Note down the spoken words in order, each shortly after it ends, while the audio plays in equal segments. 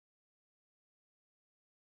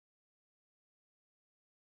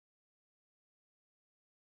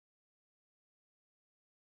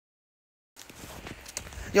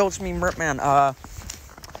Yo, it's me, Mertman.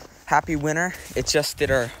 Happy winter. It just did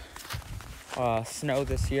our snow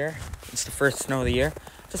this year. It's the first snow of the year.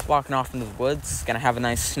 Just walking off into the woods. Gonna have a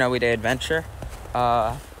nice snowy day adventure.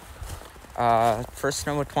 First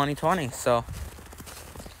snow of 2020, so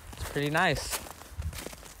it's pretty nice.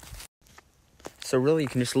 So really, you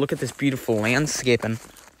can just look at this beautiful landscaping.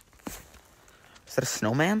 Is that a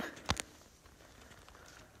snowman?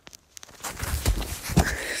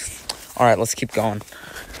 All right, let's keep going.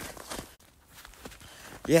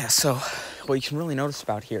 Yeah, so what you can really notice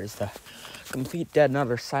about here is the complete dead and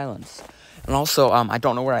utter silence. And also, I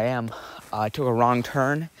don't know where I am. I took a wrong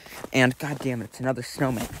turn, and god damn it, it's another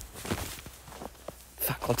snowman.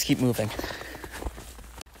 Fuck, let's keep moving.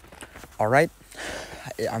 All right,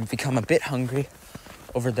 I've become a bit hungry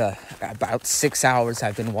over the about 6 hours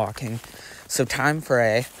I've been walking. So time for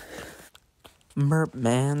a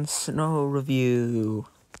Mertman snow review.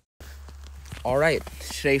 All right,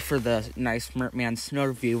 today for the nice Mertman snow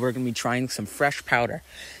review, we're going to be trying some fresh powder.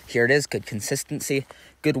 Here it is, good consistency,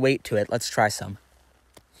 good weight to it. Let's try some.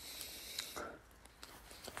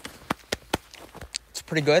 It's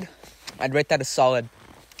pretty good. I'd rate that a solid,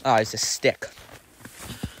 it's a stick.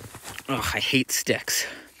 Ugh, I hate sticks.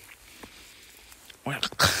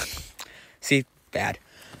 See, bad.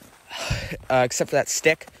 Except for that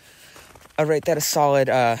stick, I'd rate that a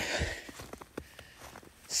solid,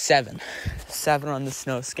 7 on the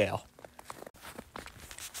snow scale.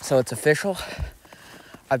 So it's official.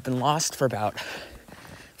 I've been lost for about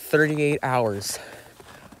 38 hours.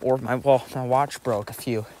 Or my watch broke a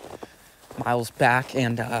few miles back,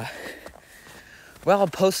 and I'll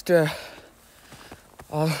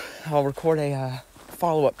record a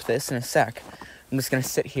follow-up to this in a sec. I'm just gonna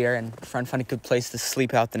sit here and try and find a good place to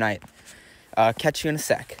sleep out the night. Catch you in a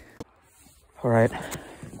sec. All right.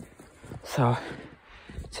 So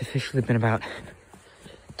it's officially been about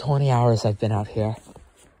 20 hours I've been out here.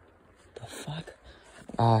 The fuck?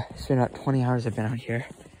 It's been about 20 hours I've been out here.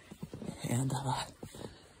 And,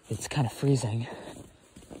 it's kind of freezing.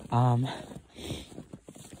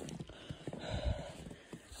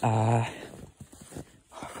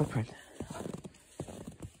 Footprint.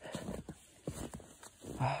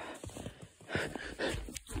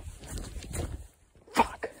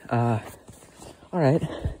 Fuck. Alright.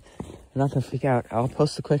 I'm not gonna freak out. I'll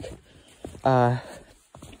post a quick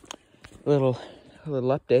little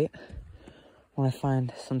update when I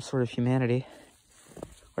find some sort of humanity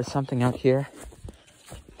or something out here.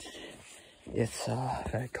 It's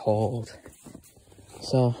very cold,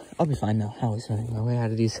 so I'll be fine now. I was running my way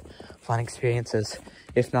out of these fun experiences.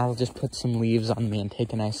 If not, I'll just put some leaves on me and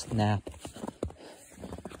take a nice nap.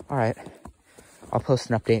 All right, I'll post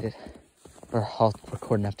an updated, or I'll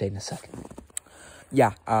record an update in a second.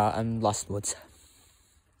 Yeah, I'm lost in the woods.